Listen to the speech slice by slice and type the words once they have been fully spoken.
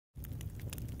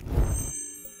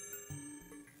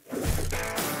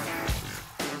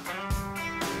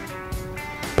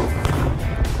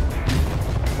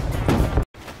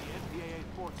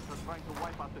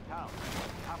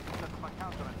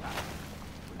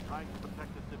trying to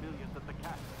protect the civilians at the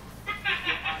camp. Keep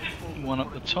your eyes open One up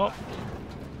for the a top. shootout.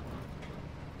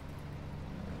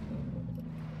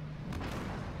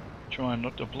 Trying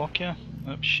not to block you.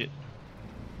 Oh shit.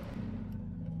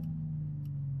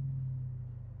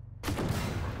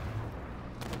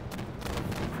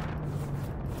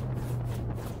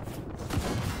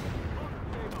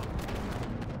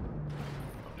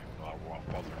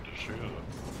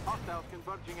 Hostiles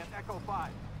converging at Echo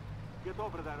 5. Get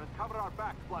over there and cover our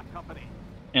backs, Black Company.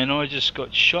 And I just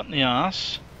got shot in the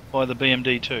ass by the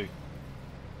BMD-2.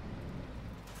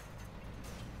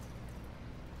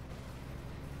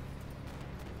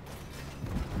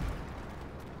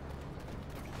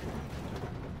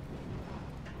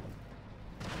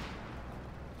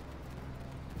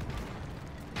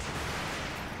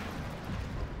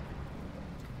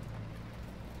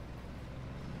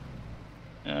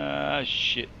 Ah,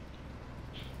 shit.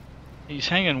 He's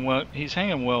hanging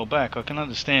well back, I can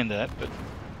understand that, but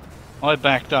I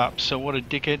backed up, so what did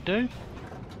dickhead do?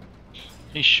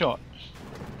 He shot.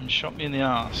 And shot me in the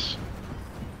arse.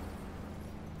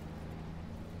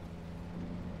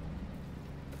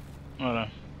 I don't know.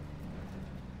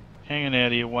 Hanging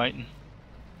out here waiting.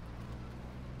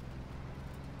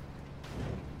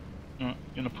 Alright,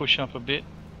 gonna push up a bit.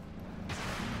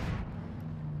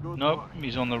 Good Nope, work.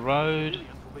 he's on the road.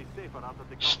 Civilians will be safer out of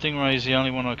the camp. Stingray's the only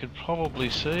one I could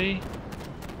probably see.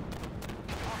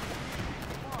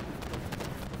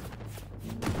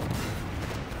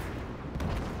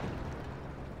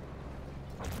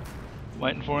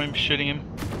 Waiting for him, shooting him.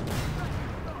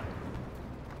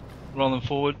 Rolling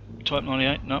forward, type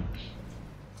 98, nope.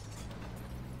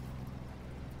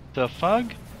 The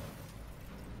fug?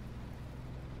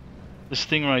 The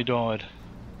Stingray died.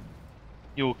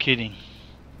 You're kidding.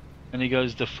 And he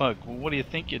goes, the fug. Well, what do you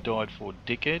think you died for,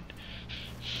 dickhead?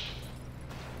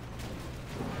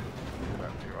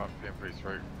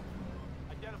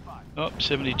 Identified. Oh,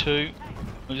 72.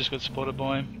 I just got spotted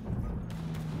by him.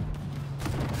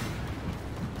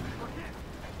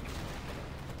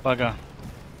 Bugger.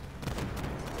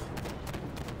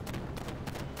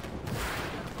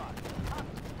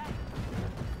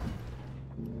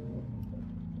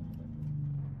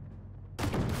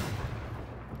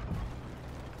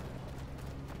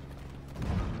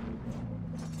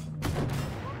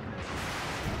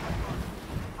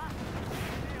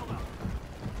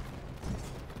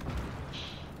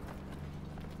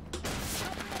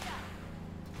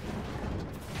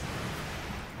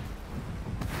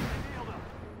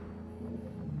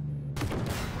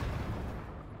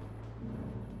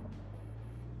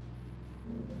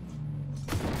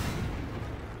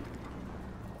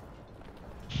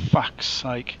 Fuck's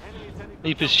sake.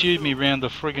 He pursued me round the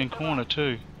friggin' corner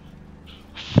too.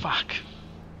 Fuck.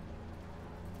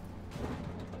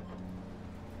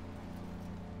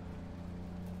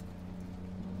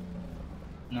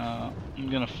 No, I'm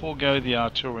gonna forego the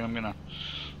artillery. I'm gonna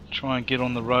try and get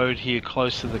on the road here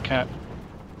close to the cap.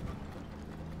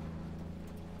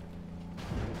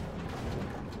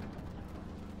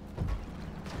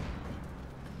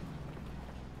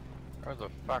 Who the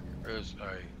fuck is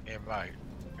a M8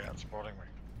 out spotting me?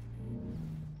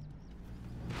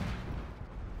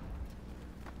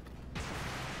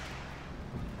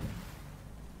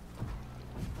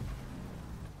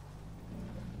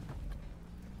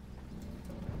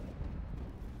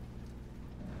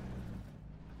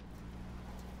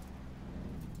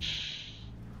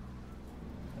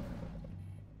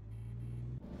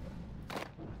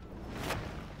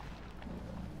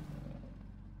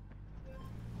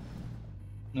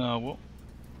 No,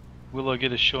 will I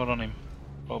get a shot on him?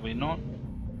 Probably not.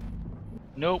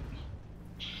 Nope.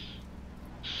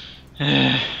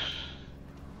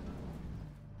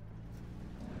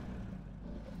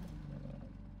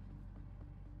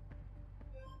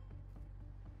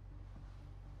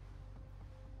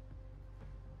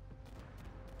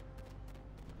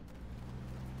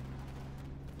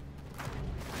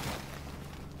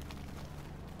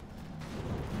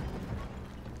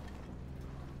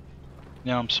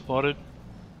 Now I'm spotted.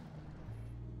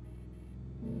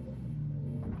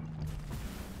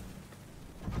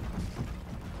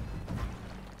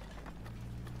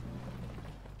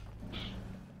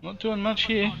 Not doing much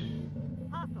here.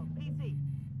 Hostile PC.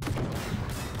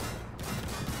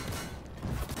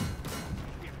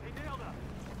 They nailed us.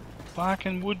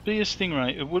 Fucking would be a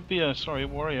Stingray. It would be a, sorry, a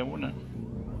warrior, wouldn't it?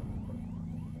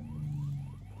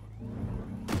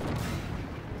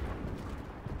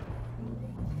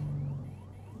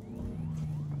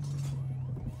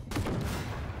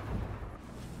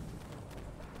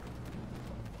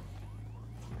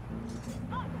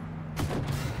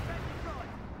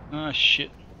 Ah, shit.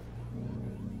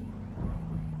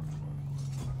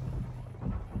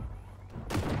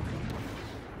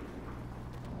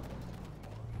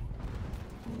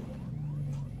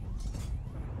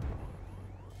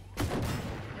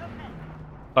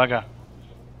 Bugger.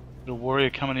 Little warrior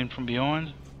coming in from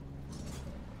behind.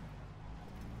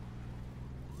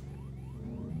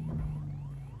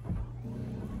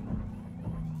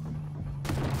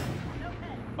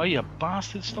 Oh, you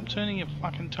bastard, stop turning your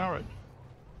fucking turret.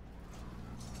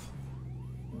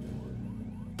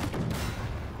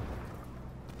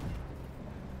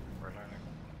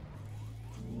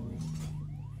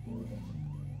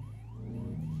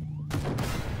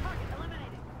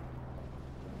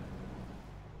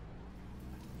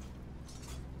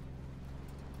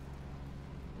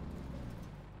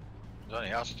 There's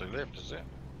only us two left, is there?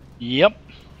 Yep.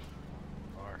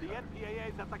 The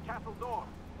NPAA's at the castle door.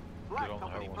 Black Get on the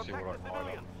Company, hill and see protect what I the can light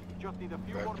civilians. up. Just need a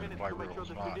few Go more to the minutes to make playground sure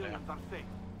the smart civilians now. are safe.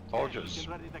 Told Then you we it's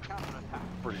can ready the counterattack.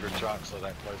 pretty good chance they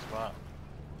don't play smart.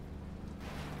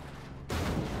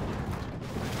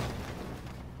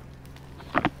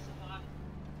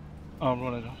 Oh,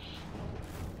 right.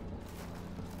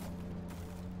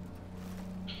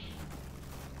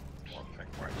 I think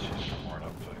right, she's come right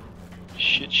up to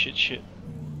Shit.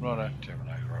 Righto.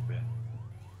 Terminator up there.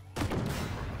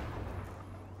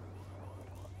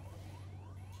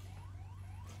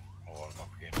 Oh, I'm up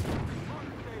again.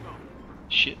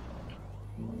 Shit.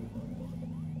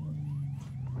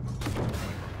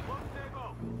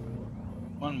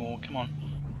 One more, come on.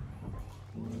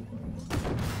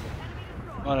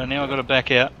 Righto, now I've got to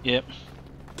back out. Yep.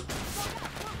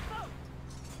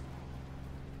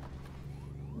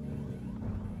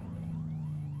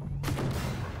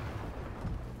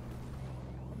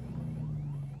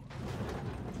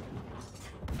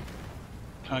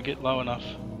 Can't get low enough.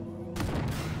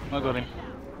 I got him.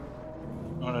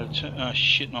 Righto, oh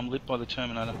shit, and I'm lit by the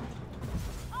Terminator.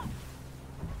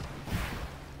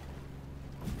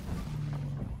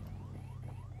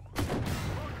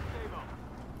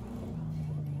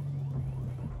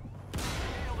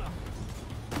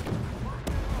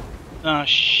 Ah,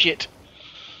 shit.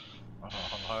 Oh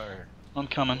no. I'm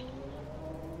coming.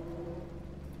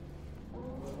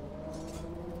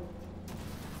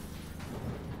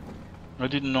 I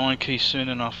didn't 9 key soon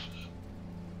enough.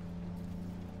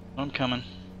 I'm coming.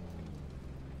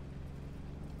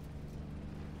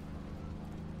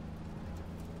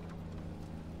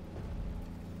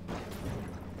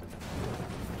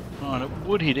 Right, it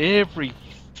would hit every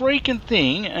freaking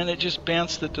thing and it just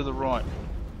bounced it to the right.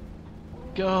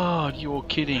 God, you're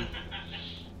kidding.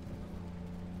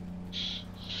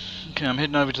 Okay, I'm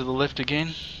heading over to the left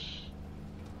again.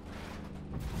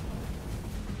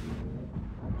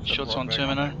 Shots on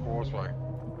Terminator. Causeway.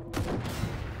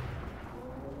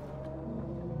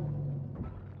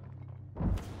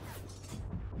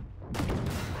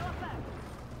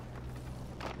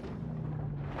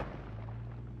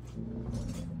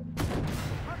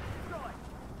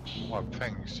 My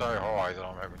ping's so high that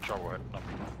I'm having trouble hitting them.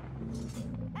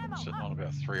 I'm sitting on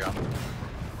about 300.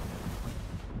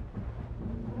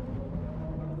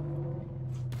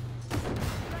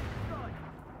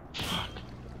 Fuck.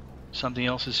 Something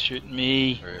else is shooting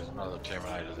me. There's another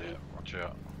Terminator there. Watch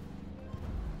out.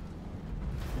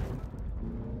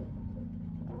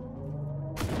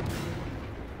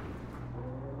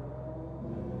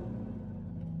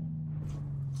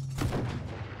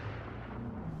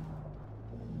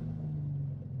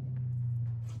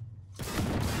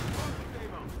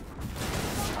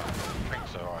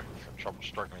 Ping's so high. I'm having trouble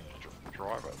struggling to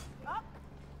drive it.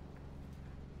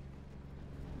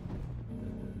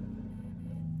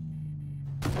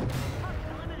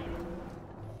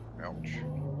 Ouch.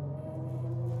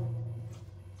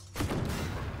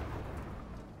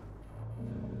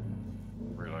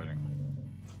 Reloading.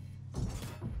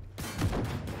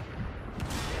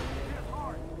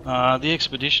 The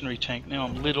expeditionary tank. Now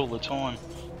I'm lit all the time.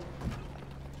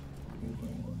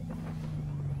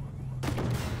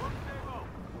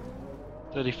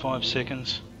 "35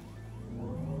 seconds.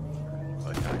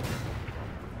 Okay.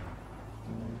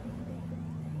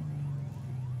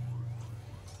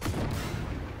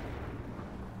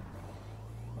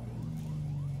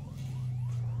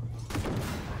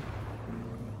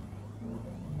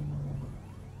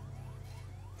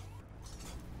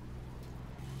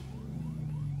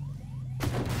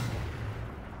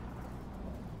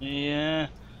 Yeah,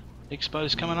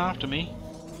 Expo's coming after me.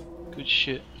 Good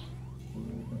shit.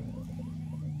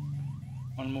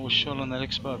 One more shot on that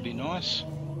Expo would be nice.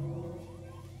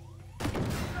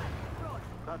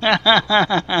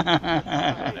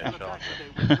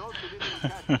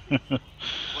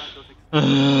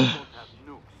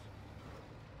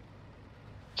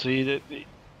 See,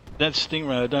 that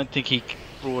Stingray, I don't think he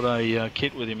brought a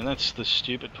kit with him, and that's the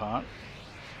stupid part.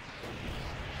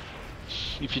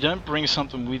 If you don't bring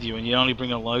something with you and you only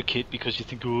bring a low kit because you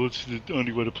think, oh, it's the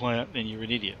only way to play it, then you're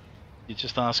an idiot. You're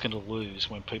just asking to lose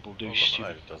when people do stupid.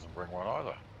 Eliminated doesn't bring one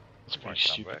either. That's It pretty won't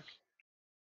come stupid. back.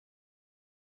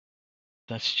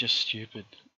 That's just stupid.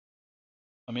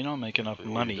 I mean, I make enough All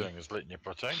money. you're doing is letting your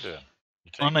platoon down.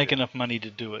 I make enough money to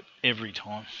do it every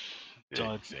time.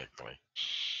 Yeah, exactly.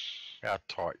 How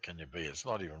tight can you be? It's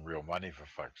not even real money, for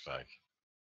fuck's sake.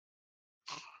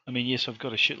 I mean, yes, I've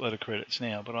got a shitload of credits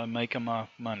now, but I make enough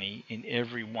money in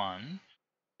every one,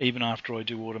 even after I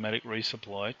do automatic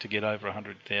resupply, to get over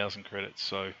 100,000 credits,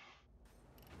 so...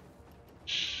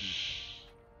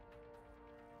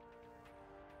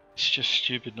 It's just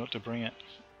stupid not to bring it.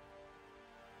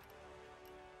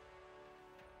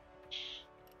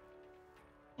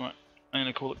 Right, I'm going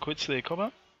to call it quits there,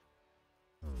 Cobber.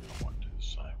 I might do the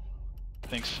same.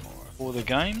 Thanks for the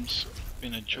games.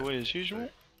 Been a joy as usual.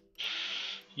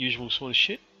 Usual sort of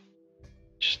shit.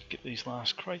 Just get these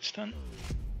last crates done.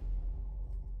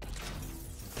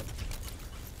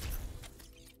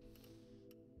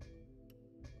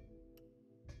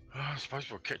 I suppose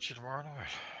we'll catch you tomorrow night.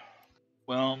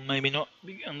 Well, maybe not,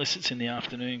 unless it's in the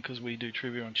afternoon, because we do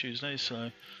trivia on Tuesdays, so...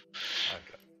 Okay.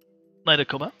 Later,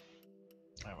 Cobber.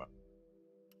 All right.